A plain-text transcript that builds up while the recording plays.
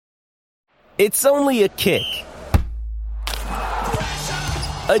It's only a kick,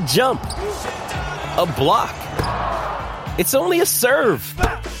 a jump, a block. It's only a serve.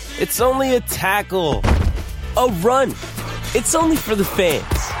 It's only a tackle, a run. It's only for the fans.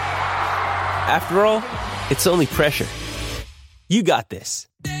 After all, it's only pressure. You got this.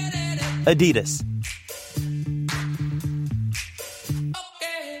 Adidas.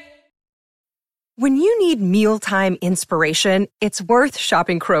 When you need mealtime inspiration, it's worth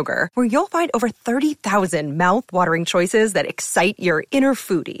shopping Kroger, where you'll find over 30,000 mouth-watering choices that excite your inner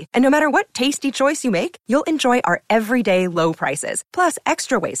foodie. And no matter what tasty choice you make, you'll enjoy our everyday low prices, plus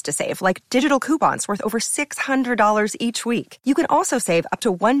extra ways to save, like digital coupons worth over $600 each week. You can also save up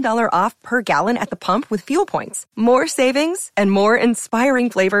to $1 off per gallon at the pump with fuel points. More savings and more inspiring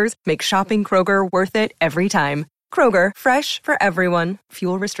flavors make shopping Kroger worth it every time. Kroger, fresh for everyone.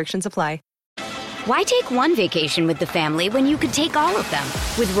 Fuel restrictions apply. Why take one vacation with the family when you could take all of them?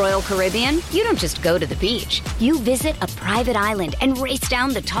 With Royal Caribbean, you don't just go to the beach. You visit a private island and race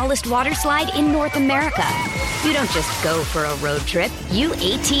down the tallest water slide in North America. You don't just go for a road trip. You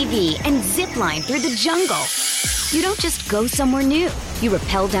ATV and zip line through the jungle. You don't just go somewhere new. You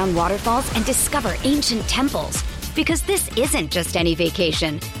rappel down waterfalls and discover ancient temples. Because this isn't just any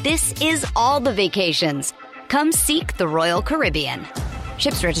vacation. This is all the vacations. Come seek the Royal Caribbean.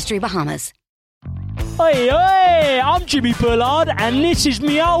 Ships Registry, Bahamas. Hey, I'm Jimmy Bullard, and this is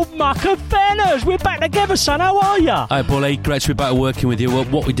me old mucker Fenners. We're back together, son. How are ya? Hi, Bully. Great to be back working with you.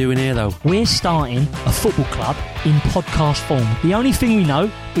 What we doing here, though? We're starting a football club in podcast form. The only thing we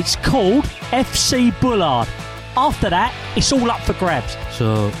know, it's called FC Bullard. After that, it's all up for grabs.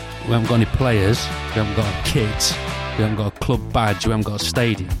 So, we haven't got any players, we haven't got kids, we haven't got a club badge, we haven't got a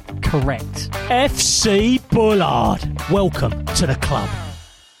stadium. Correct. FC Bullard. Welcome to the club.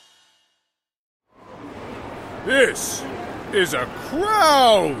 This is a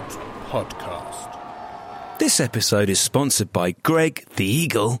Crowd podcast. This episode is sponsored by Greg the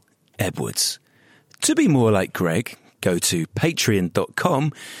Eagle Edwards. To be more like Greg, go to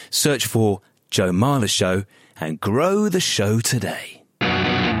patreon.com, search for Joe Marler Show, and grow the show today.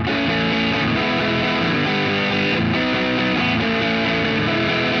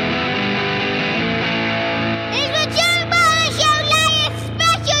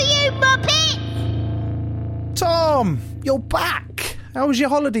 Tom, you're back. How was your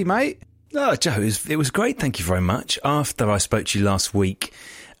holiday, mate? Oh, Joe, it was great, thank you very much. After I spoke to you last week,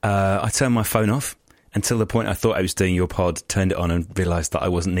 I turned my phone off until the point I thought I was doing your pod, turned it on and realised that I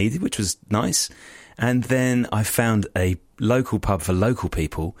wasn't needed, which was nice. And then I found a local pub for local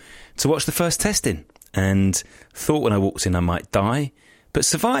people to watch the first testing and thought when I walked in I might die, but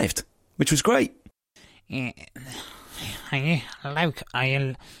survived, which was great. Yeah. Are you local?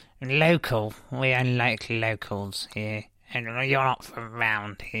 We are like locals here, and you're not from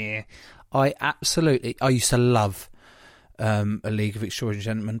around here. I used to love A League of Extraordinary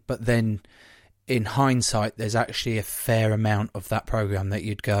Gentlemen, but then in hindsight, there's actually a fair amount of that programme that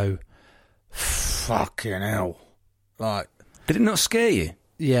you'd go, fucking hell. Like, did it not scare you?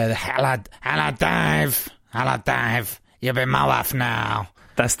 Yeah, Hello, Dave. You've been my wife now.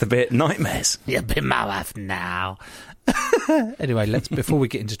 That's the bit, nightmares. You've been my wife now. Anyway, before we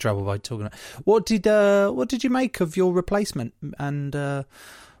get into trouble by talking about, what did you make of your replacement and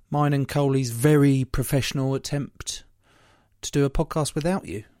mine and Coley's very professional attempt to do a podcast without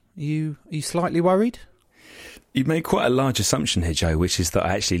you? Are you slightly worried? You made quite a large assumption here, Joe, which is that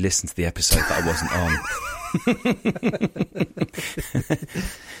I actually listened to the episode that I wasn't on.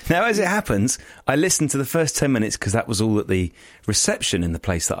 Now, as it happens, I listened to the first 10 minutes because that was all that the reception in the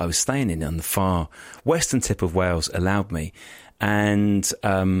place that I was staying in on the far western tip of Wales allowed me. And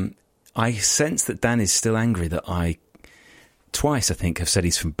I sense that Dan is still angry that I twice, I think, have said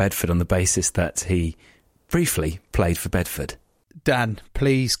he's from Bedford on the basis that he briefly played for Bedford. Dan,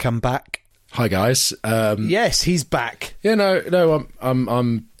 please come back. Hi, guys. Yes, he's back. Yeah, no,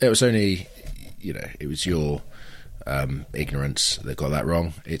 I'm. It was only, it was your ignorance that got that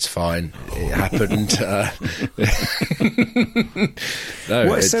wrong. It's fine. It happened. No,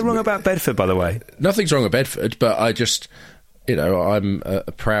 what's so wrong about Bedford, by the way? Nothing's wrong with Bedford, but I just, I'm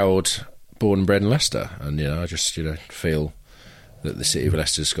a proud born and bred in Leicester, and I just, feel that the city of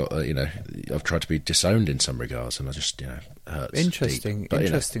Leicester's got, I've tried to be disowned in some regards, and I just, hurts. Interesting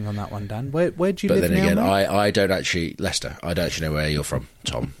on that one, Dan. Where do you live now? But then again, I don't actually, Leicester, I don't actually know where you're from,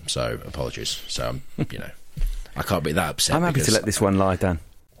 Tom, so apologies. So, I can't be that upset. I'm happy to let this one lie, Dan.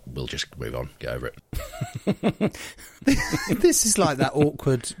 We'll just move on, get over it. This is like that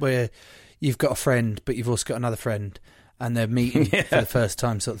awkward where you've got a friend, but you've also got another friend, and they're meeting for the first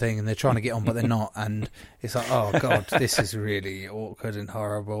time sort of thing, and they're trying to get on, but they're not, and it's like, oh, God, this is really awkward and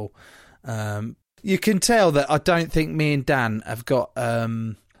horrible. You can tell that I don't think me and Dan have got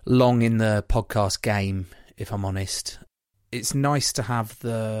long in the podcast game, if I'm honest. It's nice to have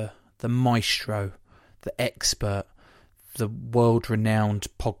the maestro, the expert, the world-renowned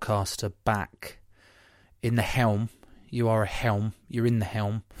podcaster back in the helm. You are a helm. You're in the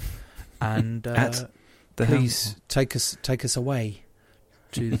helm. And please take us away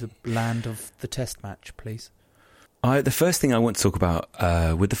to the land of the test match, please. The first thing I want to talk about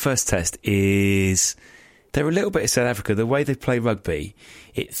with the first test is they're a little bit of South Africa. The way they play rugby,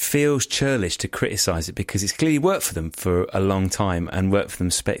 it feels churlish to criticise it because it's clearly worked for them for a long time and worked for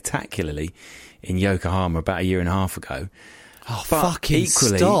them spectacularly in Yokohama about a year and a half ago. Oh, but fucking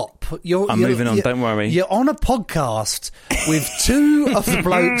equally, stop. I'm moving on, don't worry. You're on a podcast with two of the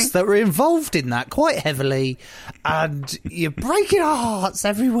blokes that were involved in that quite heavily, and you're breaking our hearts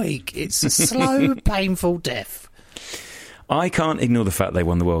every week. It's a slow, painful death. I can't ignore the fact they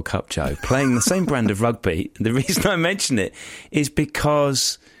won the World Cup, Joe. Playing the same brand of rugby, the reason I mention it is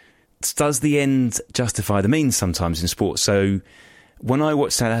because does the end justify the means sometimes in sport? So when I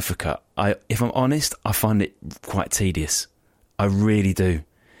watch South Africa, if I'm honest, I find it quite tedious. I really do.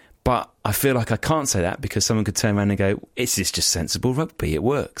 But I feel like I can't say that because someone could turn around and go, it's just sensible rugby, it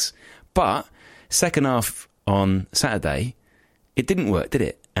works. But second half on Saturday, it didn't work, did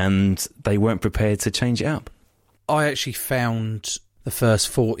it? And they weren't prepared to change it up. I actually found the first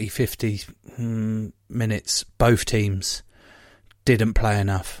 40, 50 minutes, both teams didn't play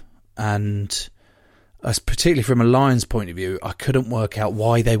enough. And particularly from a Lions point of view, I couldn't work out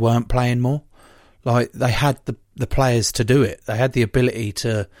why they weren't playing more. Like, they had the players to do it. They had the ability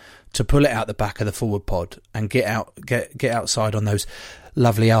to pull it out the back of the forward pod and get outside on those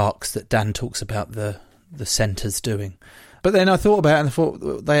lovely arcs that Dan talks about the centres doing. But then I thought about it and I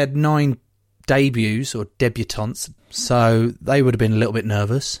thought they had 9 debuts or debutants, so they would have been a little bit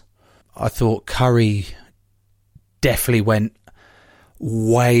nervous. I thought Curry definitely went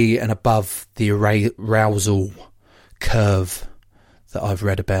way and above the arousal curve that I've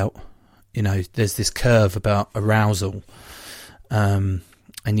read about. You know, there's this curve about arousal, and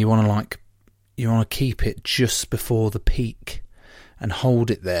you want to keep it just before the peak and hold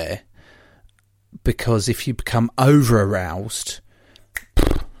it there, because if you become over aroused,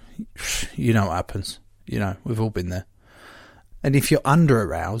 you know what happens. You know, we've all been there. And if you're under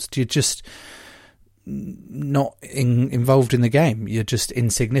aroused, you're just not involved in the game. You're just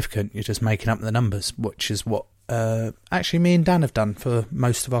insignificant. You're just making up the numbers, which is what actually me and Dan have done for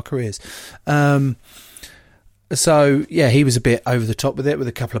most of our careers. So yeah, he was a bit over the top with it, with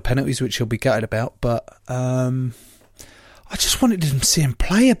a couple of penalties, which he'll be gutted about. But I just wanted to see him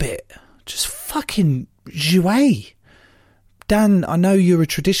play a bit. Just fucking jouer. Dan, I know you're a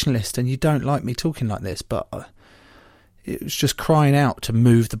traditionalist and you don't like me talking like this, but it was just crying out to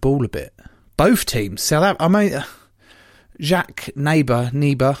move the ball a bit. Both teams. Jacques Neighbours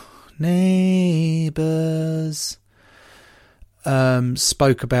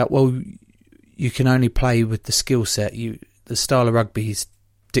spoke about, well, you can only play with the skill set. The style of rugby is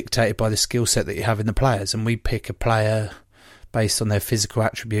dictated by the skill set that you have in the players, and we pick a player based on their physical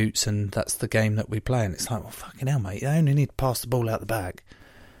attributes, and that's the game that we play. And it's like, well, fucking hell, mate, you only need to pass the ball out the bag.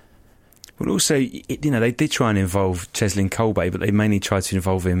 Well, also, they did try and involve Cheslin Colbay, but they mainly tried to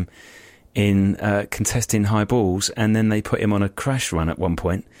involve him in contesting high balls, and then they put him on a crash run at one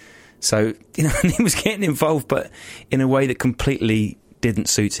point. So, he was getting involved, but in a way that completely didn't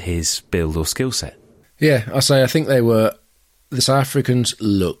suit his build or skill set. Yeah, I think the South Africans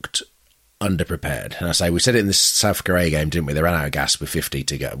looked underprepared. And we said it in the South Africa A game, didn't we? They ran out of gas with 50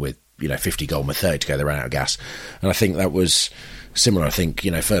 to go, with 50 gone with 30 to go. They ran out of gas, and I think that was similar. I think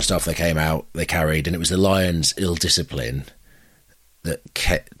first half they came out, they carried, and it was the Lions' ill discipline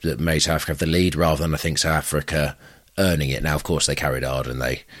that made South Africa have the lead, rather than I think South Africa earning it. Now, of course, they carried hard and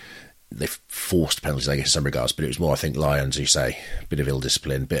they forced penalties, I guess, in some regards, but it was more, I think, Lions, you say, a bit of ill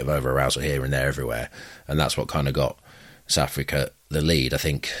discipline, a bit of over arousal here and there, everywhere, and that's what kind of got South Africa the lead. I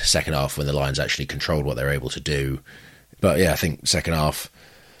think second half, when the Lions actually controlled what they were able to do. But yeah, I think second half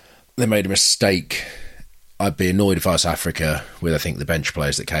they made a mistake. I'd be annoyed if I was South Africa with, I think, the bench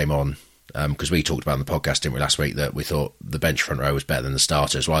players that came on, because we talked about on the podcast, didn't we, last week, that we thought the bench front row was better than the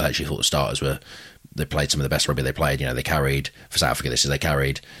starters. Well, I actually thought the starters they played some of the best rugby they played. They carried, for South Africa,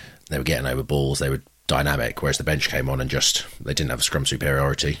 they were getting over balls, they were dynamic, whereas the bench came on and they didn't have a scrum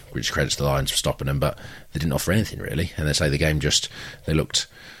superiority, which credits the Lions for stopping them, but they didn't offer anything really. And they say the game they looked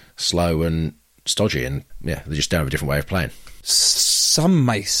slow and stodgy, and yeah, they just don't have a different way of playing. Some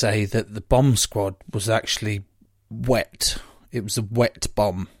may say that the bomb squad was actually wet. It was a wet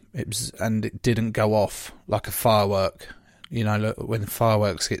bomb. And it didn't go off like a firework. You know, look, when the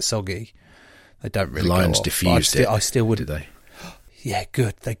fireworks get soggy, they don't really The Lions go off. diffused it. I still would. Did they? Yeah,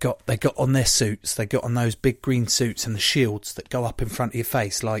 good. They got on their suits. They got on those big green suits and the shields that go up in front of your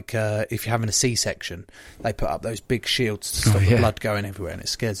face, like if you're having a C-section. They put up those big shields to stop the blood going everywhere, and it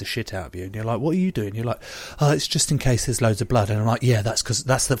scares the shit out of you. And you're like, "What are you doing?" You're like, "Oh, it's just in case there's loads of blood." And I'm like, "Yeah, that's because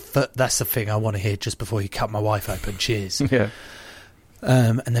that's the thing I want to hear just before you cut my wife open." Cheers. Yeah.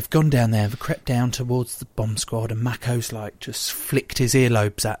 And they've gone down there, they've crept down towards the bomb squad, and Mako's like just flicked his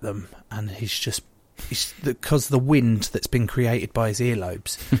earlobes at them, and he's because the wind that's been created by his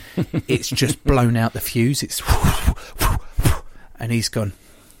earlobes, it's just blown out the fuse. It's and he's gone,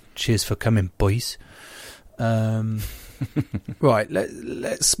 "Cheers for coming, boys." Right,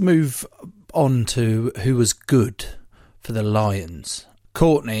 let's move on to who was good for the Lions.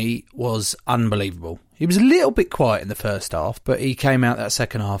 Courtney was unbelievable. He was a little bit quiet in the first half, but he came out that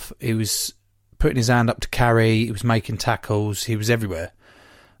second half. He was putting his hand up to carry. He was making tackles. He was everywhere.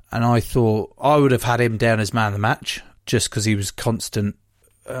 And I thought I would have had him down as man of the match just because he was constant,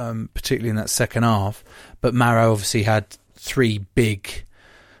 particularly in that second half. But Maro obviously had 3 big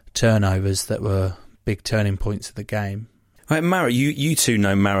turnovers that were big turning points of the game. Right, Maro, you two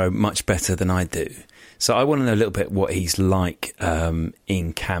know Maro much better than I do. So I want to know a little bit what he's like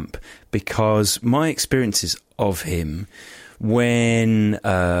in camp, because my experiences of him when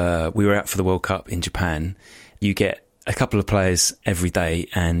we were out for the World Cup in Japan, you get a couple of players every day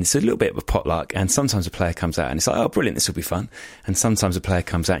and it's a little bit of a potluck, and sometimes a player comes out and it's like, oh, brilliant, this will be fun. And sometimes a player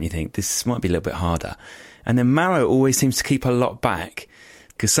comes out and you think, this might be a little bit harder. And then Maro always seems to keep a lot back,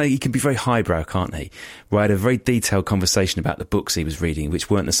 because he can be very highbrow, can't he? We had a very detailed conversation about the books he was reading, which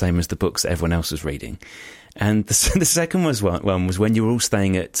weren't the same as the books that everyone else was reading. And the second one was when you were all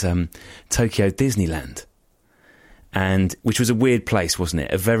staying at Tokyo Disneyland, and which was a weird place, wasn't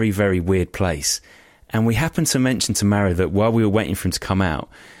it? A very, very weird place. And we happened to mention to Maro that while we were waiting for him to come out,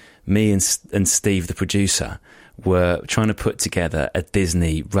 me and Steve, the producer, were trying to put together a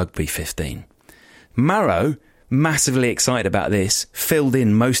Disney Rugby 15. Maro, massively excited about this, filled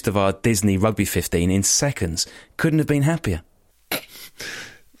in most of our Disney Rugby 15 in seconds. Couldn't have been happier.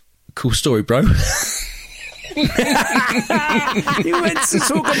 Cool story, bro. He went to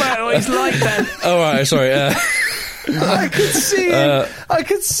talk about what he's like then. All right, sorry. I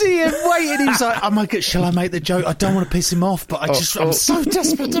could see him waiting. He was like, "Oh my God, shall I make the joke? I don't want to piss him off, but I'm so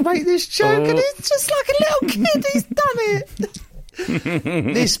desperate to make this joke." And he's just like a little kid. He's done it.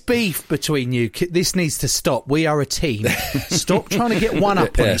 This beef between you, this needs to stop. We are a team. Stop trying to get one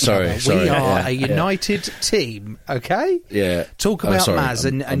up on each other. We are a united team, okay? Yeah. Talk about Maz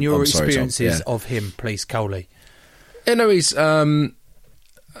and your experiences of him, please, Coley. Yeah, no, he's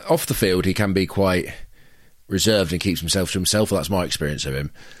off the field. He can be quite reserved and keeps himself to himself. Well, that's my experience of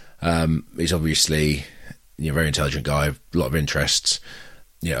him. He's obviously a very intelligent guy, a lot of interests,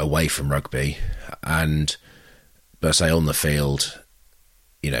 away from rugby, but I say on the field,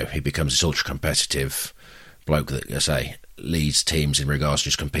 he becomes this ultra competitive bloke that, I say, leads teams in regards to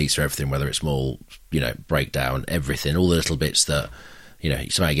just competes for everything, whether it's small, breakdown, everything, all the little bits that,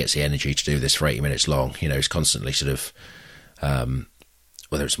 somebody gets the energy to do this for 80 minutes long. He's constantly sort of,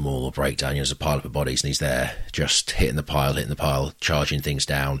 whether it's maul or breakdown, there's a pile up of bodies and he's there just hitting the pile, charging things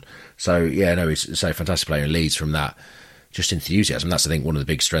down. So, he's a fantastic player and leads from that just enthusiasm. That's, I think, one of the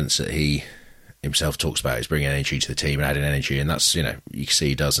big strengths that he himself talks about, is bringing energy to the team and adding energy, and that's, you can see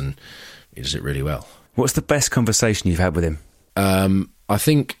he does, and he does it really well. What's the best conversation you've had with him? I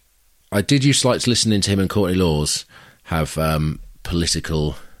think I did used to like to listen to him and Courtney Laws have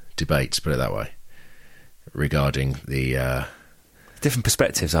political debates, put it that way, regarding the... different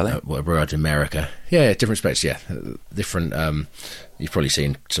perspectives, are they? Regarding America. Yeah, different perspectives, yeah. Different... you've probably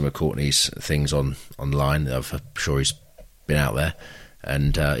seen some of Courtney's things online. I'm sure he's been out there.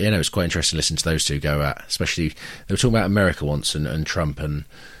 And, it's quite interesting to listen to those two go at, especially, they were talking about America once and Trump and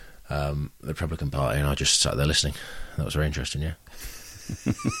the Republican Party, and I just sat there listening. That was very interesting, yeah.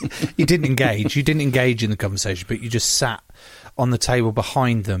 You didn't engage in the conversation, but you just sat on the table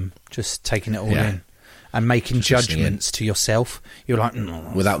behind them, just taking it all in and making just judgments to yourself. You're like...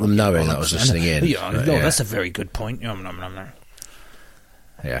 without them knowing that I was listening in. That's a very good point.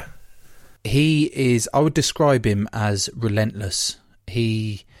 Yeah. He is... I would describe him as relentless.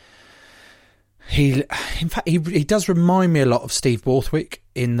 In fact, he does remind me a lot of Steve Borthwick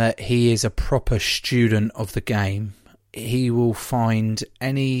in that he is a proper student of the game. He will find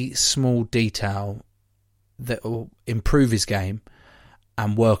any small detail that will improve his game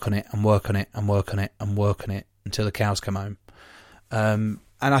and work on it and work on it and work on it and work on it until the cows come home. And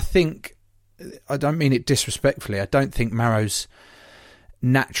I think, I don't mean it disrespectfully, I don't think Maro's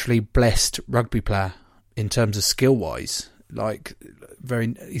naturally blessed rugby player in terms of skill-wise.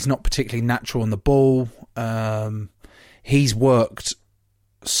 he's not particularly natural on the ball. He's worked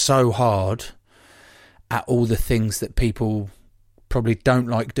so hard at all the things that people probably don't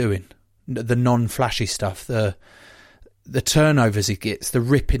like doing, the non-flashy stuff, the turnovers he gets, the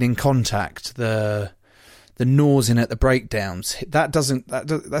ripping in contact, the nosing at the breakdowns.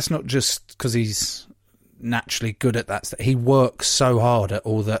 That's not just because he's naturally good at that stuff. He works so hard at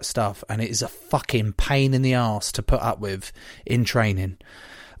all that stuff, and it is a fucking pain in the arse to put up with in training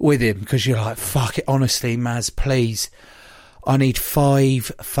with him, because you're like, fuck it, honestly, Maz, please, I need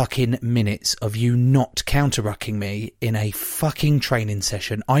 5 fucking minutes of you not counter-rucking me in a fucking training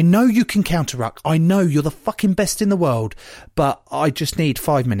session. I know you can counter-ruck. I know you're the fucking best in the world, but I just need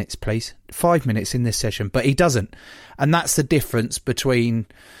 5 minutes, please. 5 minutes in this session. But he doesn't. And that's the difference between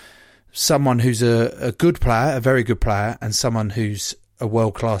someone who's a good player, a very good player, and someone who's a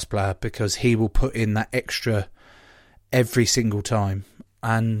world-class player, because he will put in that extra every single time.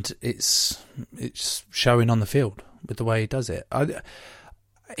 And it's showing on the field with the way he does it.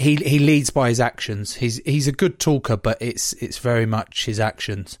 He leads by his actions. He's a good talker, but it's very much his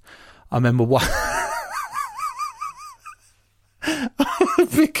actions. I remember what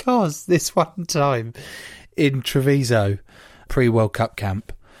because this one time in Treviso, pre-World Cup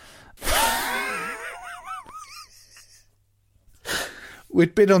camp,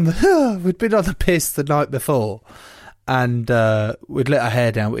 we'd been on the piss the night before. And we'd let our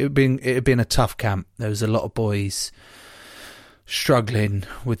hair down. It had been a tough camp. There was a lot of boys struggling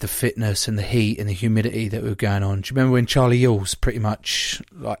with the fitness and the heat and the humidity that were going on. Do you remember when Charlie Yules pretty much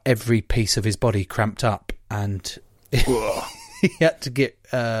like every piece of his body cramped up, and he had to get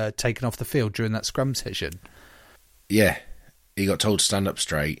taken off the field during that scrum session? Yeah, he got told to stand up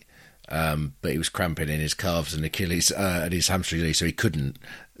straight, but he was cramping in his calves and Achilles and his hamstring, so he couldn't.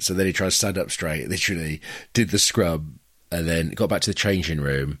 So then he tried to stand up straight, literally did the scrub, and then got back to the changing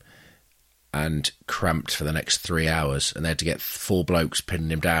room and cramped for the next 3 hours. And they had to get 4 blokes pinning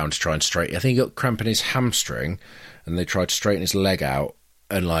him down to try and straighten. I think he got cramp in his hamstring, and they tried to straighten his leg out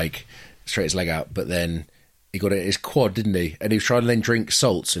and straighten his leg out. But then he got it in his quad, didn't he? And he was trying to then drink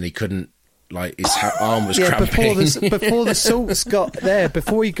salts, and he couldn't. Like his arm was cramping. Before the salts got there,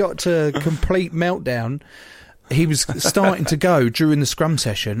 before he got to complete meltdown, he was starting to go during the scrum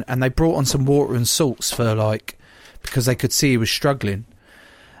session, and they brought on some water and salts because they could see he was struggling.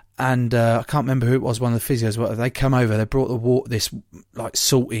 And I can't remember who it was, one of the physios, whatever. They come over, they brought the water, this like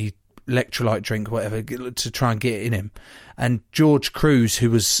salty electrolyte drink, whatever, to try and get it in him. And George Cruz,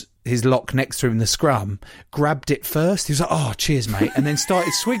 who was his lock next to him in the scrum, grabbed it first. He was like, "Oh, cheers, mate," and then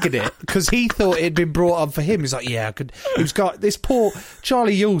started swigging it because he thought it had been brought up for him. He's like, "Yeah, I could." He was got this poor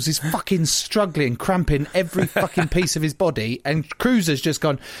Charlie Yules is fucking struggling, cramping every fucking piece of his body, and Cruz's just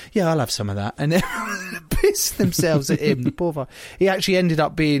gone, "Yeah, I'll have some of that," and then pissed themselves at him. The poor fuck. He actually ended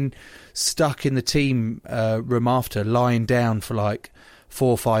up being stuck in the team room after, lying down for like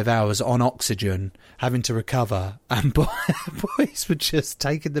 4 or 5 hours on oxygen, having to recover, and boys were just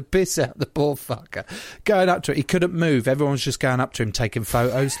taking the piss out of the poor fucker, going up to it. He couldn't move. Everyone was just going up to him, taking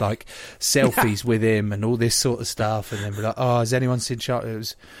photos, like selfies with him and all this sort of stuff, and then be like, "Oh, has anyone seen Charlie?"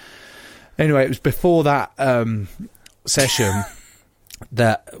 Anyway, it was before that session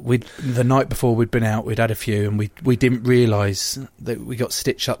that the night before we'd been out, we'd had a few, and we didn't realise that we got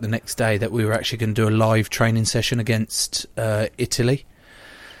stitched up the next day that we were actually going to do a live training session against Italy.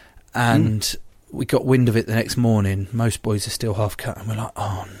 And we got wind of it the next morning. Most boys are still half cut, and we're like,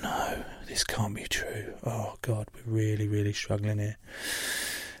 "Oh no, this can't be true. Oh God, we're really, really struggling here."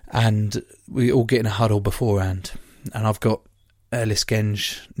 And we all get in a huddle beforehand, and I've got Ellis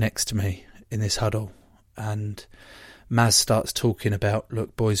Genge next to me in this huddle, and Maz starts talking about,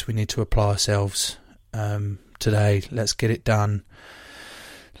 "Look, boys, we need to apply ourselves today. Let's get it done.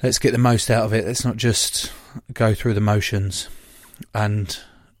 Let's get the most out of it. Let's not just go through the motions." And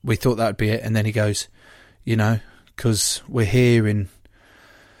we thought that would be it. And then he goes, because we're here in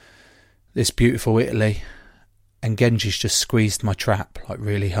this beautiful Italy, and Genji's just squeezed my trap like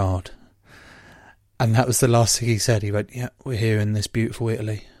really hard. And that was the last thing he said. He went, "Yeah, we're here in this beautiful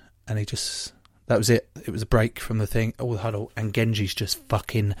Italy." And that was it. It was a break from the thing, all the huddle, and Genji's just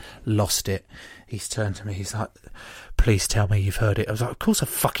fucking lost it. He's turned to me, he's like, "Please tell me you've heard it." I was like, "Of course I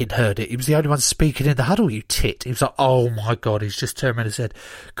fucking heard it. He was the only one speaking in the huddle, you tit." He was like, "Oh my God," he's just turned around and said,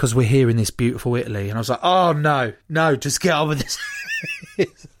 "Because we're here in this beautiful Italy." And I was like, "Oh no, just get on with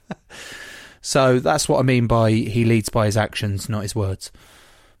this." So that's what I mean by he leads by his actions, not his words.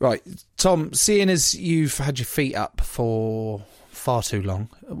 Right, Tom, seeing as you've had your feet up for far too long,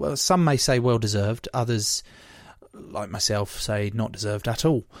 well, some may say well deserved, others, like myself, say not deserved at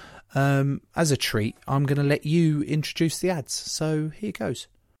all. as a treat, I'm going to let you introduce the ads. So here goes.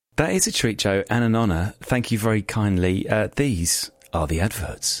 That is a treat, Joe, and an honour. Thank you very kindly. These are the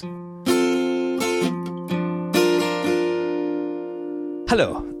adverts.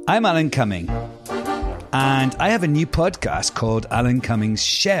 Hello, I'm Alan Cumming, and I have a new podcast called Alan Cumming's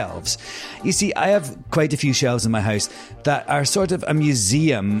Shelves. You see, I have quite a few shelves in my house that are sort of a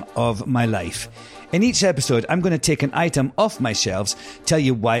museum of my life. In each episode, I'm going to take an item off my shelves, tell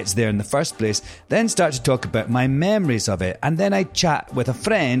you why it's there in the first place, then start to talk about my memories of it, and then I chat with a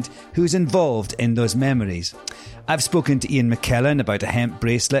friend who's involved in those memories. I've spoken to Ian McKellen about a hemp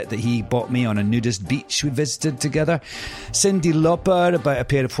bracelet that he bought me on a nudist beach we visited together, Cyndi Lauper about a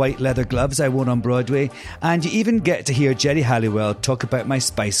pair of white leather gloves I wore on Broadway, and you even get to hear Jerry Halliwell talk about my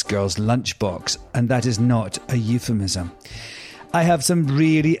Spice Girls lunchbox, and that is not a euphemism. I have some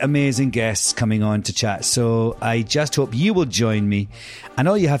really amazing guests coming on to chat, so I just hope you will join me. And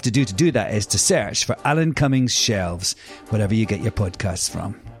all you have to do that is to search for Alan Cumming's Shelves, wherever you get your podcasts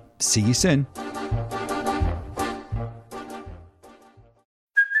from. See you soon.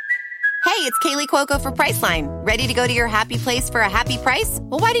 Hey, it's Kaylee Cuoco for Priceline. Ready to go to your happy place for a happy price?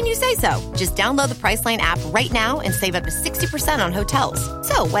 Well, why didn't you say so? Just download the Priceline app right now and save up to 60% on hotels.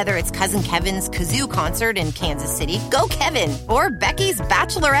 So whether it's Cousin Kevin's Kazoo Concert in Kansas City, go Kevin, or Becky's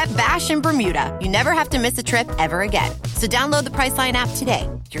Bachelorette Bash in Bermuda, you never have to miss a trip ever again. So download the Priceline app today.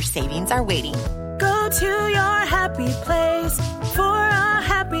 Your savings are waiting. Go to your happy place for a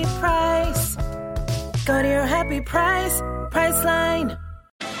happy price. Go to your happy price, Priceline.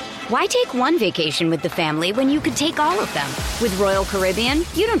 Why take one vacation with the family when you could take all of them? With Royal Caribbean,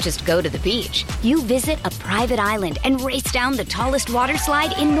 you don't just go to the beach. You visit a private island and race down the tallest water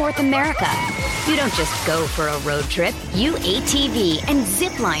slide in North America. You don't just go for a road trip. You ATV and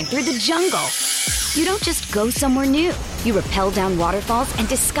zip line through the jungle. You don't just go somewhere new. You rappel down waterfalls and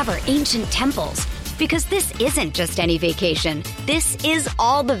discover ancient temples. Because this isn't just any vacation. This is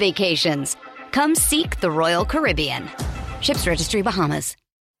all the vacations. Come seek the Royal Caribbean. Ships Registry, Bahamas.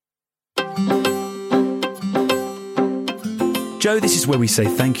 Joe, this is where we say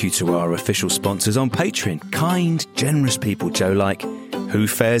thank you to our official sponsors on Patreon. Kind, generous people, Joe, like Who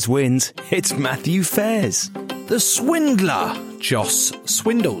Fares Wins. It's Matthew Fares. The Swindler, Joss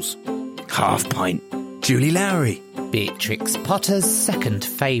Swindles. Half Pint, Julie Lowry. Beatrix Potter's second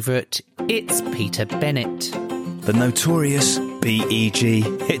favourite, it's Peter Bennett. The Notorious B.E.G.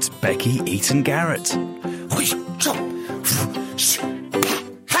 It's Becky Eaton Garrett.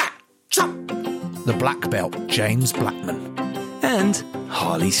 The Black Belt, James Blackman. And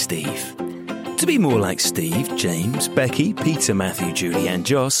Harley Steve. To be more like Steve, James, Becky, Peter, Matthew, Julie and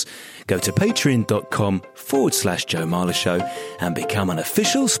Joss, go to patreon.com/Joe Marler Show and become an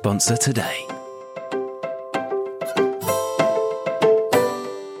official sponsor today.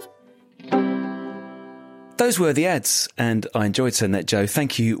 Those were the ads, and I enjoyed saying that, Joe.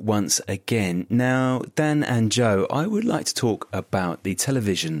 Thank you once again. Now, Dan and Joe, I would like to talk about the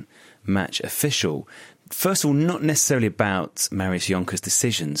television match official. First of all, not necessarily about Marius Jonker's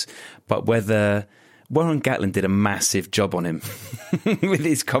decisions, but whether Warren Gatlin did a massive job on him with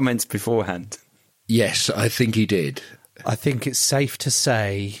his comments beforehand. Yes, I think he did. I think it's safe to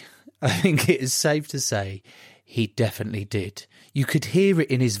say he definitely did. You could hear it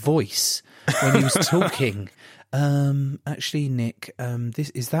in his voice when he was talking. Actually, Nick,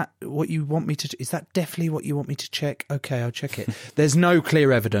 is that what you want me to? Is that definitely what you want me to check? Okay, I'll check it. There's no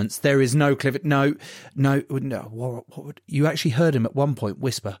clear evidence. There is no clear. No. What would you actually heard him at one point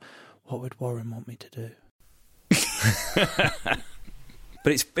whisper? What would Warren want me to do?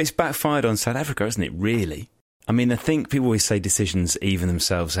 But it's backfired on South Africa, isn't it? Really. I mean, I think people always say decisions even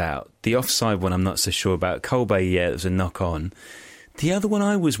themselves out. The offside one, I'm not so sure about. Colby, yeah, it was a knock on. The other one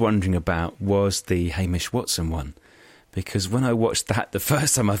I was wondering about was the Hamish Watson one, because when I watched that the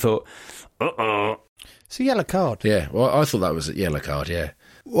first time, I thought, uh-oh. It's a yellow card. Yeah, well, I thought that was a yellow card, yeah.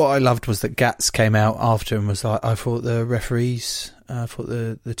 What I loved was that Gats came out after and was like, I thought the referees, I thought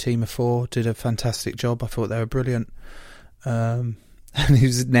the team of four did a fantastic job. I thought they were brilliant. And he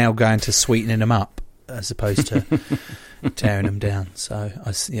was now going to sweetening them up as opposed to tearing them down. So,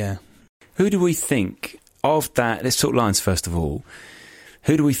 yeah. Who do we think of that? Let's talk lines first of all.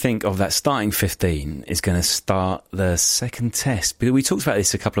 Who do we think of that starting 15 is going to start the second test? Because we talked about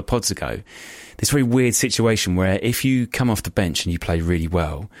this a couple of pods ago. This very weird situation where if you come off the bench and you play really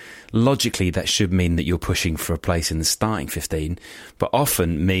well, logically that should mean that you're pushing for a place in the starting 15, but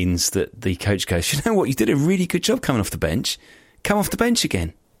often means that the coach goes, you know what, you did a really good job coming off the bench. Come off the bench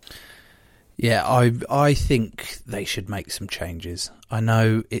again. Yeah, I think they should make some changes. I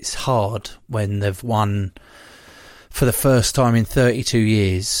know it's hard when they've won for the first time in 32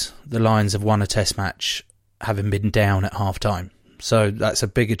 years, the Lions have won a Test match having been down at half-time. So that's a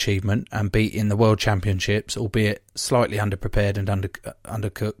big achievement, and beating the World Championships, albeit slightly underprepared and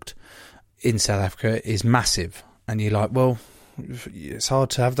undercooked in South Africa, is massive. And you're like, well, it's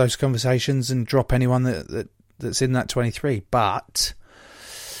hard to have those conversations and drop anyone that's in that 23. But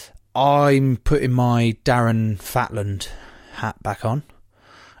I'm putting my Darren Fatland hat back on.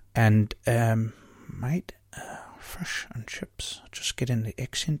 And, mate, fish and chips, just getting the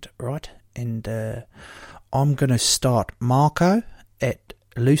accent right. And I'm going to start Marco at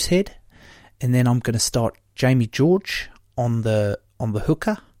loosehead, and then I'm going to start Jamie George on the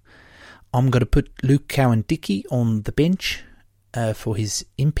hooker. I'm going to put Luke Cowan-Dickey on the bench for his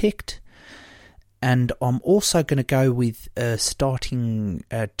impact, and I'm also going to go with starting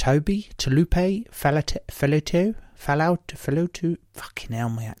Toby Talupe Falutu. Fucking hell,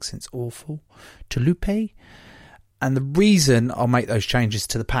 my accent's awful. Talupe. And the reason I'll make those changes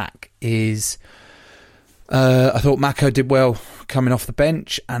to the pack is I thought Mako did well coming off the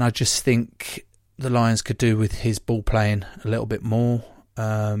bench, and I just think the Lions could do with his ball playing a little bit more,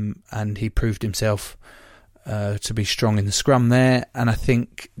 and he proved himself to be strong in the scrum there. And I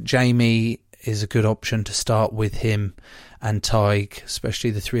think Jamie is a good option to start with him and Tig, especially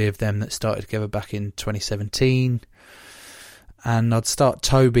the three of them that started together back in 2017. And I'd start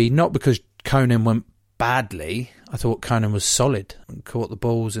Toby, not because Conan went badly. I thought Conan was solid and caught the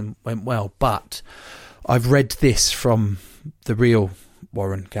balls and went well, but I've read this from the real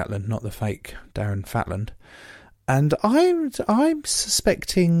Warren Gatland, not the fake Darren Fatland, and I'm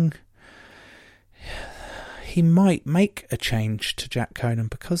suspecting he might make a change to Jack Conan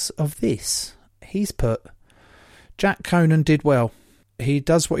because of this. He's put Jack Conan did well. He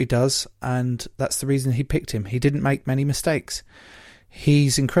does what he does, and that's the reason he picked him. He didn't make many mistakes.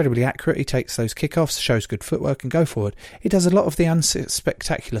 He's incredibly accurate. He takes those kickoffs, shows good footwork, and go forward. He does a lot of the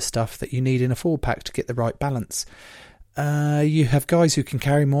unspectacular stuff that you need in a forward pack to get the right balance. You have guys who can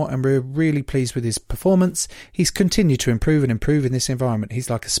carry more, and we're really pleased with his performance. He's continued to improve and improve in this environment. He's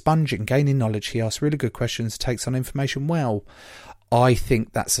like a sponge in gaining knowledge. He asks really good questions, takes on information well. I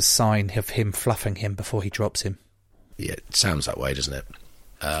think that's a sign of him fluffing him before he drops him. Yeah, it sounds that way, doesn't it?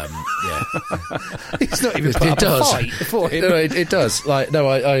 Yeah, it's not even put up a fight for him. No, it does.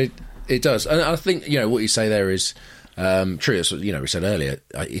 It does, and I think what you say there is true. As we said earlier,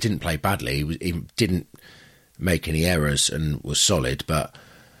 he didn't play badly. He didn't make any errors and was solid. But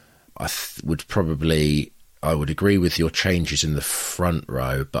I would agree with your changes in the front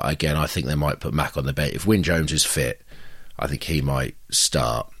row. But again, I think they might put Mac on the bench if Wyn Jones is fit. I think he might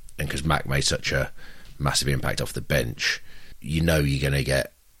start, and because Mac made such a massive impact off the bench, you're going to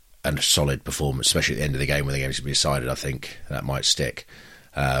get a solid performance, especially at the end of the game when the game's going to be decided. I think that might stick.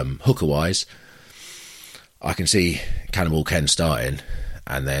 Hooker-wise, I can see Cannonball Ken starting,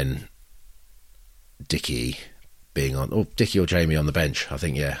 and then Dickey being on, or Dickey or Jamie on the bench. I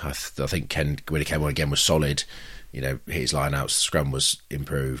think, I think Ken, when he came on again, was solid. His line-outs, scrum was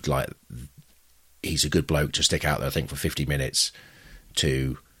improved. He's a good bloke to stick out there, I think, for 50 minutes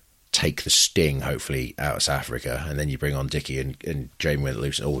to take the sting, hopefully, out of South Africa, and then you bring on Dickey and Jamie when it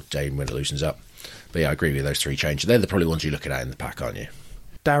loosens up. But I agree with those three changes. They're probably ones you're looking at in the pack, aren't you?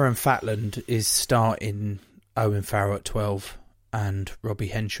 Darren Fatland is starting Owen Farrell at 12 and Robbie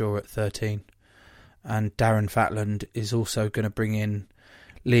Henshaw at 13. And Darren Fatland is also going to bring in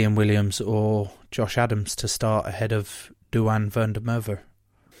Liam Williams or Josh Adams to start ahead of Duan van der Merwe.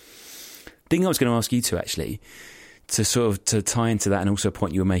 The thing I was going to ask you to actually, to tie into that, and also a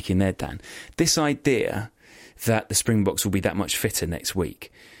point you were making there, Dan, this idea that the Springboks will be that much fitter next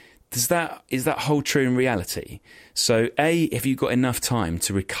week, is that hold true in reality? So, have you got enough time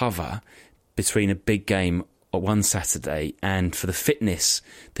to recover between a big game on one Saturday and for the fitness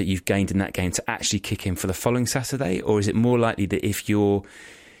that you've gained in that game to actually kick in for the following Saturday? Or is it more likely that if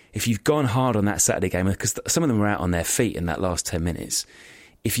you've gone hard on that Saturday game, because some of them were out on their feet in that last 10 minutes,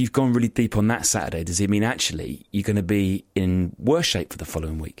 if you've gone really deep on that Saturday, does it mean actually you're going to be in worse shape for the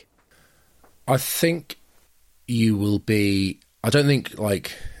following week? I think you will be. I don't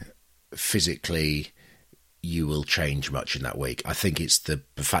think physically you will change much in that week. I think it's the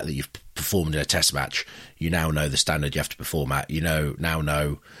fact that you've performed in a test match. You now know the standard you have to perform at. You now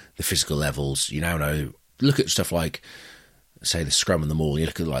know the physical levels. You now know. Look at stuff like, say, the scrum and the maul. You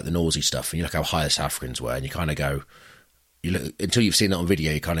look at the Nausey stuff, and you look how high the South Africans were, and you kind of go. You look, until you've seen it on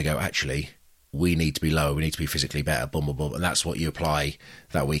video, you kind of go, actually, we need to be lower, we need to be physically better, boom, boom, boom. And that's what you apply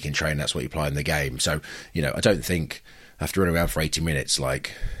that week in training, that's what you apply in the game. So, I don't think after running around for 80 minutes,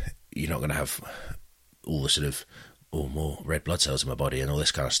 you're not going to have all the sort of more red blood cells in my body and all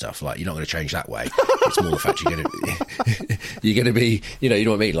this kind of stuff. Like, you're not going to change that way. It's more the fact you're going to be, you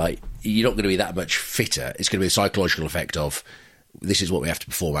know what I mean? Like, you're not going to be that much fitter. It's going to be a psychological effect of, this is what we have to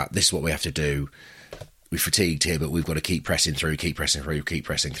perform at, this is what we have to do. We're fatigued here, but we've got to keep pressing through.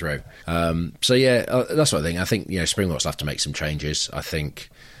 So yeah, that's what I think. I think, Springboks will have to make some changes. I think,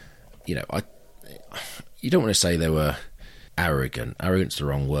 you don't want to say they were arrogant. Arrogant's the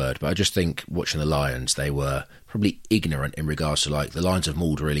wrong word, but I just think watching the Lions, they were probably ignorant in regards to, like, the Lions have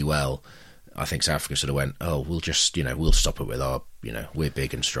mauled really well. I think South Africa sort of went, we'll just, we'll stop it with our, we're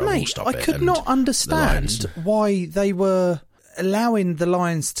big and strong. Mate, we'll stop it. I could not understand why they were allowing the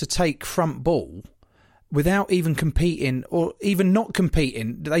Lions to take front ball without even competing, or even not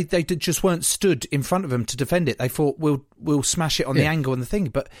competing. They just weren't stood in front of them to defend it. They thought, we'll smash it on the angle and the thing,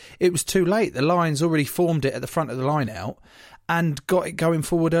 but it was too late. The Lions already formed it at the front of the line out and got it going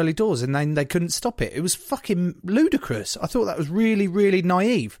forward early doors, and then they couldn't stop it. It was fucking ludicrous. I thought that was really, really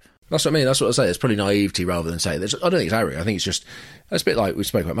naive. That's what I mean. That's what I say. It's probably naivety rather than saying. I don't think it's arrogant. I think it's just, it's a bit like we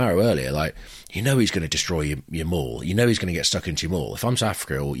spoke about Maro earlier. Like, he's going to destroy your maul. He's going to get stuck into your maul. If I'm South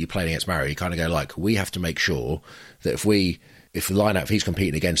Africa or you're playing against Maro, you kind of go like, we have to make sure that if the line out, if he's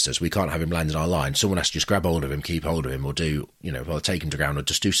competing against us, we can't have him land in our line. Someone has to just grab hold of him, keep hold of him, or do, either take him to ground or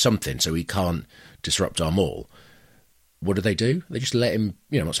just do something so he can't disrupt our maul. What do? They just let him.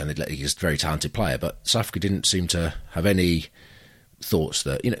 I'm not saying he's a very talented player, but South Africa didn't seem to have any thoughts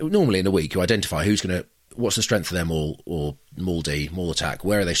that, normally in a week you identify what's the strength of their maul, or maul D, maul attack,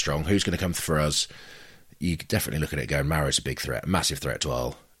 where are they strong, who's going to come for us. You definitely look at it going, Maro's a big threat, a massive threat to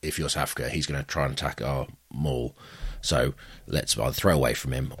our, if you're South Africa, he's going to try and attack our maul, so let's either throw away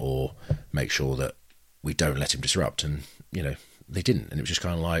from him or make sure that we don't let him disrupt. And they didn't, and it was just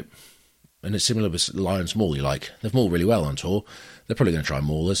kind of like, and it's similar with Lions maul. You're like, they've mauled really well on tour, they're probably going to try and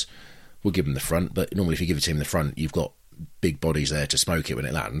maul us, we'll give them the front, but normally if you give a team the front, you've got big bodies there to smoke it when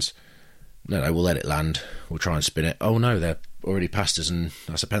it lands. No, we'll let it land, we'll try and spin it. Oh no, they're already past us and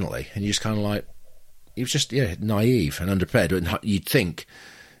that's a penalty. And you just kind of like, it was just naive and unprepared. And you'd think,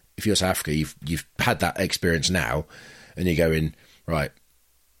 if you're South Africa, you've had that experience now, and you're going, right,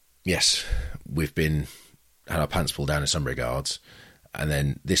 yes, we've had our pants pulled down in some regards, and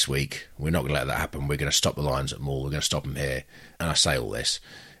then this week we're not going to let that happen. We're going to stop the Lions at maul, we're going to stop them here. And I say all this,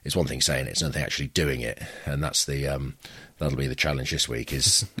 it's one thing saying it, it's another thing actually doing it, and that's that'll be the challenge this week,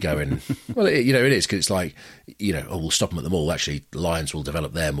 is going, well, it is, because it's like, we'll stop them at the maul. Actually, the Lions will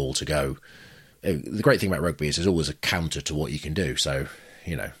develop their maul to go. The great thing about rugby is there's always a counter to what you can do. So,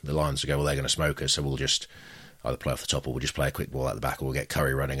 the Lions will go, well, they're going to smoke us, so we'll just either play off the top, or we'll just play a quick ball out the back, or we'll get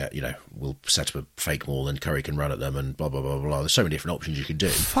Curry running at, we'll set up a fake maul and Curry can run at them, and blah, blah, blah, blah. There's so many different options you can do.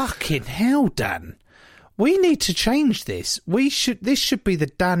 Fucking hell, Dan. We need to change this. This should be the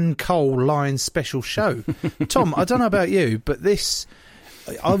Dan Cole Lions special show. Tom, I don't know about you, but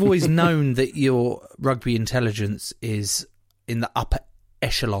I've always known that your rugby intelligence is in the upper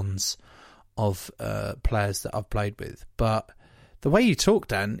echelons of players that I've played with. But the way you talk,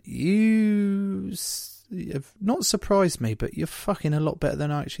 Dan, you have not surprised me, but you're fucking a lot better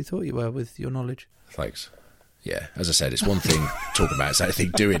than I actually thought you were with your knowledge. Thanks. Yeah, as I said, it's one thing talking about it, it's another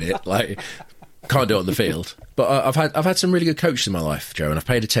thing doing it. Like, can't do it on the field, but I've had some really good coaches in my life, Joe, and I've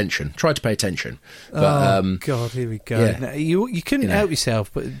tried to pay attention. But, God, here we go. Yeah. No, you couldn't help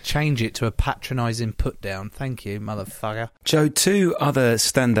yourself but change it to a patronising put down. Thank you, motherfucker. Joe, two other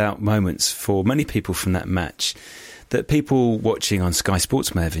standout moments for many people from that match that people watching on Sky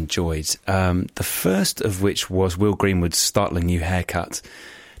Sports may have enjoyed. The first of which was Will Greenwood's startling new haircut.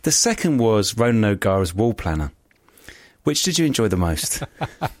 The second was Ronan O'Gara's wall planner. Which did you enjoy the most?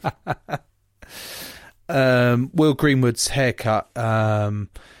 Will Greenwood's haircut,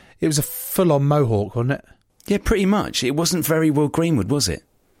 it was a full-on mohawk, wasn't it? Yeah, pretty much. It wasn't very Will Greenwood, was it?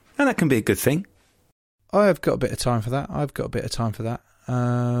 And that can be a good thing. I've got a bit of time for that.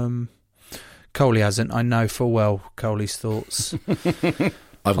 Coley hasn't. I know full well Coley's thoughts.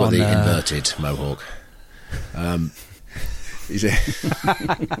 I've got the inverted mohawk. Is it?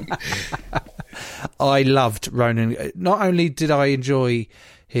 I loved Ronan. Not only did I enjoy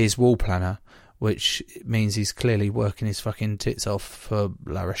his wall planner, which means he's clearly working his fucking tits off for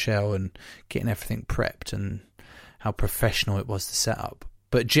La Rochelle and getting everything prepped, and how professional it was to set up.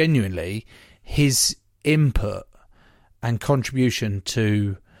 But genuinely, his input and contribution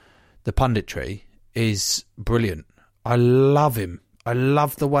to the punditry is brilliant. I love him. I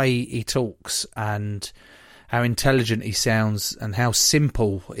love the way he talks and how intelligent he sounds and how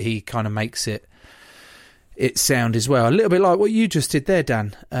simple he kind of makes it sound as well. A little bit like what you just did there,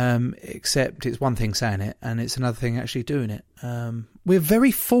 Dan, except it's one thing saying it and it's another thing actually doing it. We're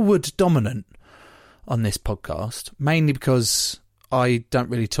very forward dominant on this podcast, mainly because I don't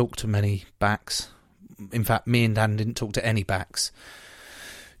really talk to many backs. In fact, me and Dan didn't talk to any backs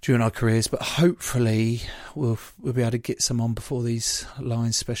during our careers, but hopefully we'll be able to get some on before these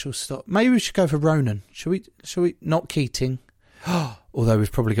Lions specials stop. Maybe we should go for Ronan. Shall we? Not Keating. Although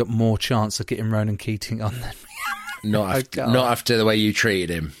we've probably got more chance of getting Ronan Keating on than not after the way you treated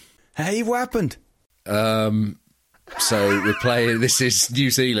him. Hey, what happened? So we're playing. This is New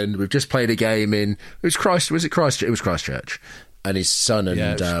Zealand. We've just played a game in. Was it Christchurch? It was Christchurch, and his son and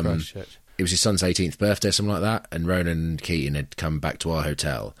it was his son's 18th birthday, something like that. And Ronan Keating had come back to our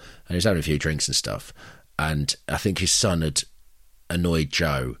hotel, and he was having a few drinks and stuff. And I think his son had annoyed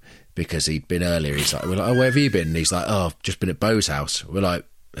Joe because he'd been earlier. We're like, oh, where have you been? And he's like, oh, I've just been at Bo's house. We're like,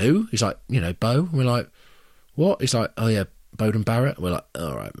 who? He's like, Bo. And we're like, what? He's like, oh yeah, Bowden Barrett. We're like,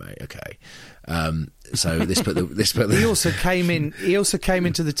 all right, mate, okay. So this put the He also came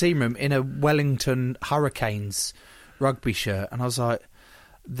into the team room in a Wellington Hurricanes rugby shirt, and I was like,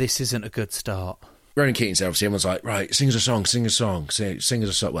 this isn't a good start. Ronan Keating said, obviously, everyone's like, right, sing us a song.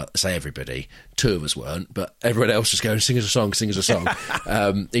 Well, say everybody. 2 of us weren't, but everyone else was going, sing us a song.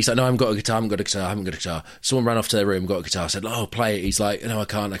 He's like, no, I haven't got a guitar. Someone ran off to their room, got a guitar, said, oh, play it. He's like, no, I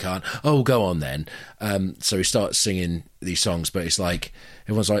can't. Oh, go on then. So he starts singing these songs, but it's like,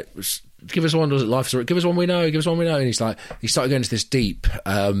 everyone's like, give us one, was it Life Story? Give us one we know. And he's like, he started going into this deep,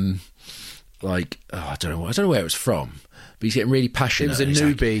 I don't know where it was from. But he's getting really passionate. It was a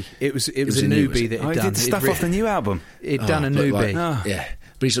newbie. It was a newbie that had done. Did stuff off the new album. He'd done a newbie. Yeah.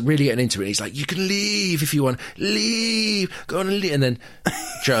 But he's really getting into it. He's like, you can leave if you want. Leave. Go on and leave. And then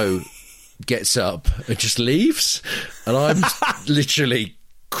Joe gets up and just leaves. And I'm literally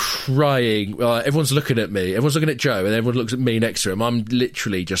crying. Everyone's looking at me. Everyone's looking at Joe, and everyone looks at me next to him. I'm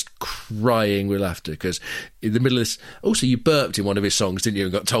literally just crying with laughter because in the middle of this. Also, you burped in one of his songs, didn't you?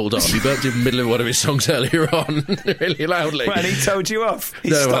 And got told off. You burped in the middle of one of his songs earlier on, really loudly. Well, and he told you off.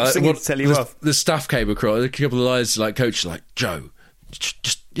 He stopped singing to tell you off. The staff came across. A couple of lines, like coach, like Joe.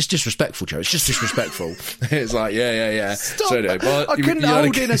 It's disrespectful, Joe. It's just disrespectful. It's like, yeah. Stop. So, no, I couldn't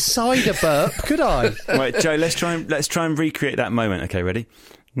hold in a cider burp, could I? Right, Joe. Let's try and recreate that moment. Okay, ready?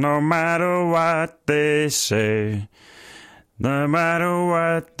 No matter what they say, no matter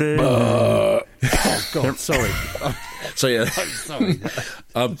what they... Oh, God, sorry. So, yeah. I'm sorry.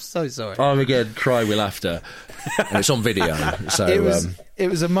 I'm so sorry. I'm again crying with laughter. And it's on video. So it was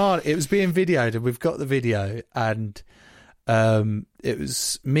being videoed, and we've got the video, and it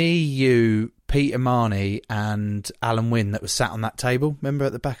was me, you, Peter Marnie, and Alan Wynne that was sat on that table. Remember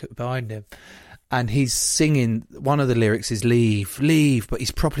at the back behind him? And he's singing, one of the lyrics is leave, but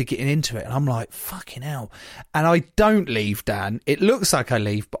he's properly getting into it. And I'm like, fucking hell. And I don't leave, Dan. It looks like I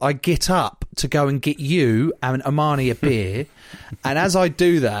leave, but I get up to go and get you and Amani a beer. And as I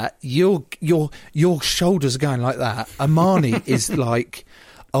do that, your shoulders are going like that. Amani is like,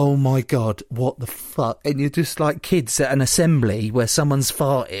 oh my God, what the fuck? And you're just like kids at an assembly where someone's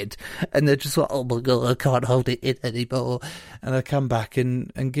farted and they're just like, oh my God, I can't hold it in anymore. And I come back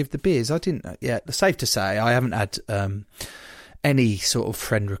and give the beers. Safe to say, I haven't had any sort of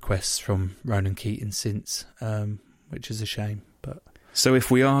friend requests from Ronan Keating since, which is a shame. But so if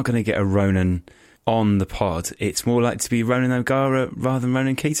we are going to get a Ronan on the pod, it's more likely to be Ronan O'Gara rather than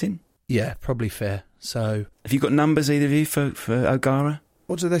Ronan Keating? Yeah, probably fair. So have you got numbers, either of you, for O'Gara?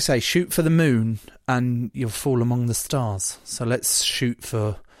 What do they say? Shoot for the moon and you'll fall among the stars. So let's shoot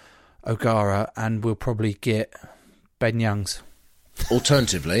for O'Gara and we'll probably get Ben Youngs.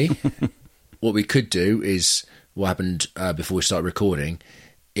 Alternatively, what we could do is, what happened before we start recording,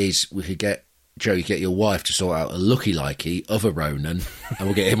 is we could get Joe, you get your wife to sort out a looky-likey of a Ronan and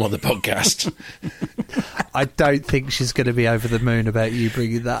we'll get him on the podcast. I don't think she's going to be over the moon about you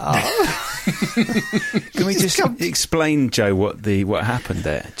bringing that up. Can we just explain, Joe, what happened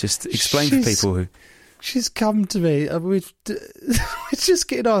there? Just explain for people who... She's come to me and we're just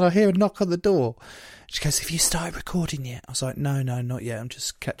getting on. I hear a knock on the door. She goes, have you started recording yet? I was like, no, not yet. I'm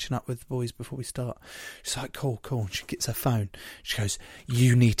just catching up with the boys before we start. She's like, cool. And she gets her phone. She goes,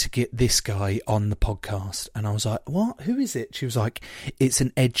 you need to get this guy on the podcast. And I was like, what? Who is it? She was like, it's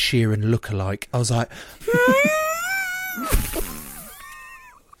an Ed Sheeran lookalike. I was like,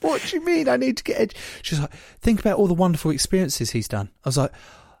 what do you mean I need to get Ed? She's like, think about all the wonderful experiences he's done. I was like,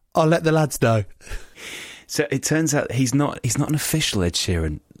 I'll let the lads know. So it turns out he's not an official Ed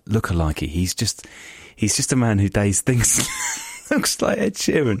Sheeran lookalike. He's just a man who does things looks like Ed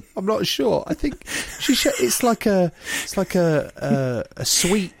Sheeran. I'm not sure. I think it's like a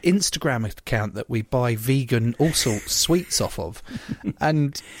sweet Instagram account that we buy vegan all sorts sweets off of,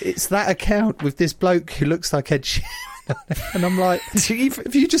 and it's that account with this bloke who looks like Ed Sheeran And I'm like,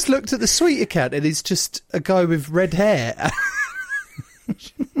 if you just looked at the tweet account and it's just a guy with red hair.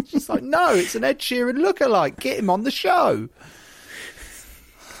 She's like, no, it's an Ed Sheeran lookalike. Get him on the show.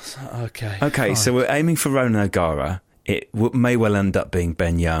 Okay. Okay, so we're aiming for Ronan O'Gara. It may well end up being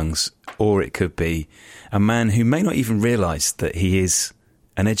Ben Youngs, or it could be a man who may not even realise that he is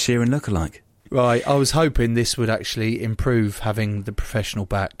an Ed Sheeran lookalike. Right, I was hoping this would actually improve having the professional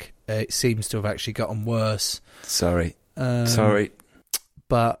back. It seems to have actually gotten worse. Sorry.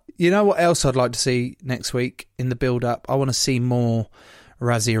 But you know what else I'd like to see next week in the build-up? I want to see more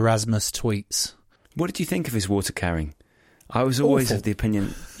Razzie Erasmus tweets. What did you think of his water carrying? I was always Awful. of the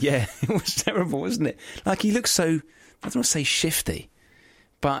opinion... Yeah, it was terrible, wasn't it? Like, he looks so... I don't want to say shifty,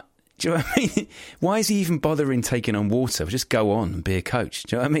 but... Do you know what I mean? Why is he even bothering taking on water? Just go on and be a coach.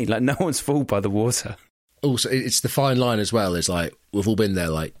 Do you know what I mean? Like, no one's fooled by the water. Also, it's the fine line as well. It's like, we've all been there,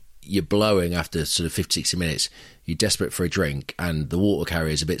 like, you're blowing after sort of 50, 60 minutes. You're desperate for a drink and the water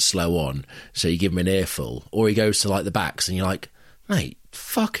carrier's a bit slow on, so you give him an earful. Or he goes to, like, the backs and you're like, mate,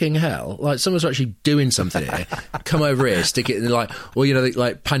 fucking hell. Like, someone's actually doing something here. Come over here, stick it in the, like, or, you know,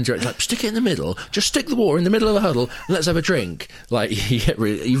 like, pan direct, like, stick it in the middle. Just stick the water in the middle of the huddle and let's have a drink. Like,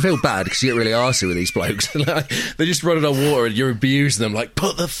 you feel bad because you get really arsey with these blokes. Like, they're just running on water and you're abusing them. Like,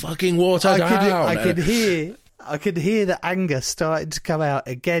 put the fucking water down. I could hear the anger starting to come out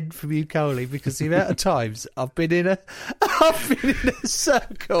again from you, Coley, because the amount of times I've been in a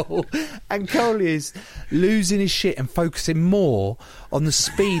circle and Coley is losing his shit and focusing more on the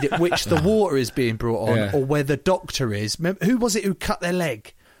speed at which the water is being brought on or where the doctor is. Who was it who cut their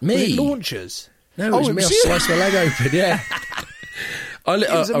leg? Me. Was it Launchers? No, it was me. I sliced my leg open, yeah.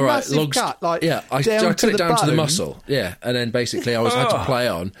 It was a all right, massive cut, like, I cut it down to the muscle, and then basically I had to play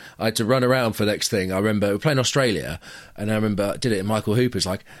on. I had to run around for the next thing. I remember we were playing Australia, and I remember I did it, and Michael Hooper's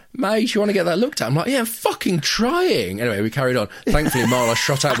like, mate, you want to get that looked at? I'm like, yeah, I'm fucking trying. Anyway, we carried on. Thankfully, Marla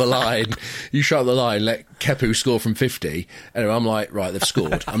shot out the line. You shot the line, let Kepu score from 50. Anyway, I'm like, right, they've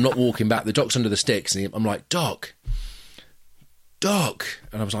scored. I'm not walking back. The Doc's under the sticks, and I'm like, Doc. And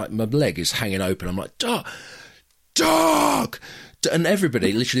I was like, my leg is hanging open. I'm like, Doc! And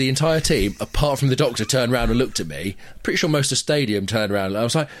everybody, literally the entire team, apart from the doctor, turned around and looked at me. Pretty sure most of the stadium turned around. And I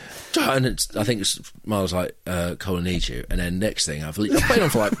was like, and I think Miles was like, Colin needs you. And then next thing, I've played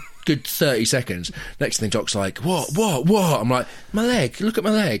on for like good 30 seconds. Next thing, Doc's like, what? I'm like, my leg, look at my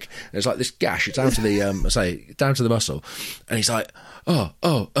leg. And it's like this gash, it's down to the, down to the muscle. And he's like,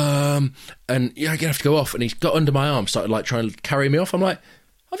 and yeah, I'm gonna have to go off. And he's got under my arm, started like trying to carry me off. I'm like,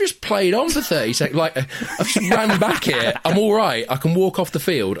 I've just played on for 30 seconds. Like, I've just ran back here. I'm all right. I can walk off the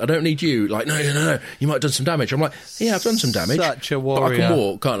field. I don't need you. Like, no. You might have done some damage. I'm like, yeah, I've done some damage. Such a warrior. But I can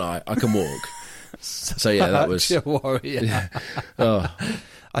walk, can't I? I can walk. So, yeah, that was... Such a warrior. Yeah. Oh.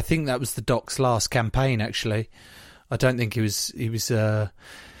 I think that was the Doc's last campaign, actually. I don't think he was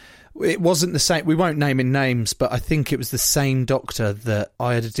it wasn't the same... We won't name in names, but I think it was the same doctor that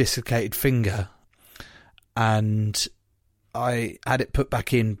I had a dislocated finger and... I had it put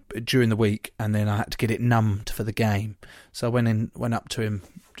back in during the week, and then I had to get it numbed for the game. So I went up to him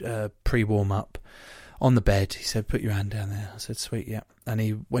pre-warm up on the bed. He said, "Put your hand down there." I said, "Sweet, yeah." And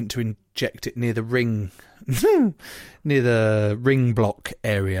he went to inject it near the ring, near the ring block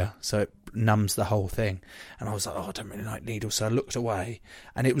area, so it numbs the whole thing. And I was like, "Oh, I don't really like needles," so I looked away.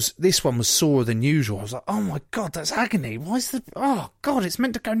 And this one was sorer than usual. I was like, "Oh my god, that's agony! Oh god, it's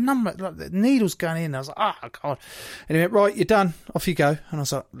meant to go numb. Like the needle's going in." I was like, "Oh god!" And he went, "Right, you're done. Off you go." And I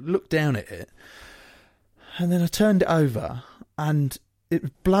was like, looked down at it, and then I turned it over, and it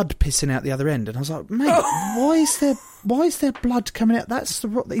was blood pissing out the other end. And I was like, "Mate, why is there blood coming out? That's the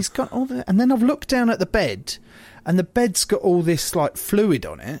rot that he's got all there." And then I've looked down at the bed, and the bed's got all this like fluid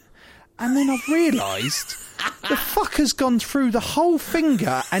on it. And then I've realised the fucker's gone through the whole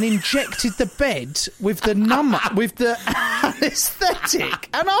finger and injected the bed with the anaesthetic.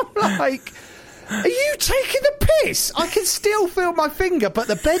 And I'm like, are you taking the piss? I can still feel my finger, but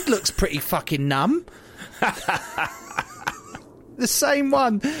the bed looks pretty fucking numb. The same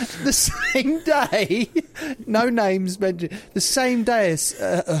one, the same day, no names mentioned, the same day as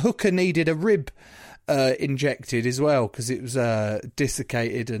a hooker needed a rib injected as well because it was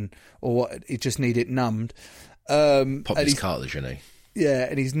dislocated it just needed numbed. Popped his cartilage, didn't he? Yeah,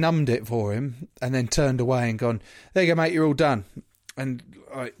 and he's numbed it for him and then turned away and gone, "There you go, mate, you're all done." And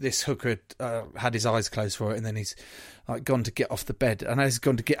this hooker had his eyes closed for it, and then he's like gone to get off the bed, and as he's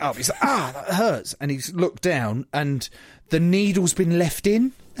gone to get up, he's like, that hurts. And he's looked down and the needle's been left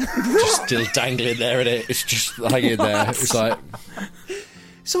in. Just still dangling there, isn't it? It's just hanging there. It's like...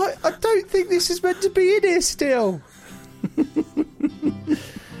 So I don't think this is meant to be in here still.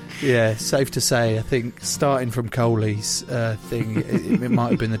 Yeah, safe to say, I think starting from Coley's thing, it might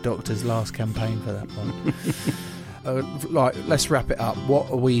have been the Doctor's last campaign for that one. Let's wrap it up.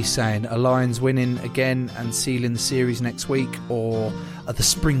 What are we saying? Are Lions winning again and sealing the series next week, or are the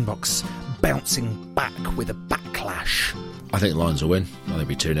Springboks bouncing back with a backlash? I think the Lions will win. I think it'll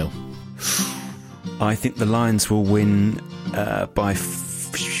be 2-0. I think the Lions will win by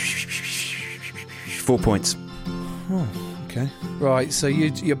 4 points. Oh, okay. Right, so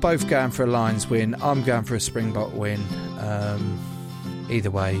you're both going for a Lions win. I'm going for a Springbok win. Either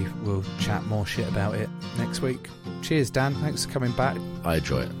way, we'll chat more shit about it next week. Cheers, Dan. Thanks for coming back. I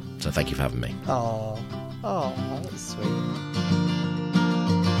enjoy it. So thank you for having me. Oh, that's sweet.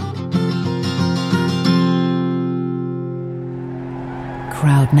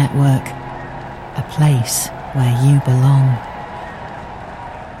 Crowd Network, a place where you belong.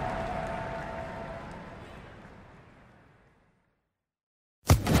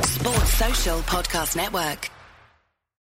 Sports Social Podcast Network.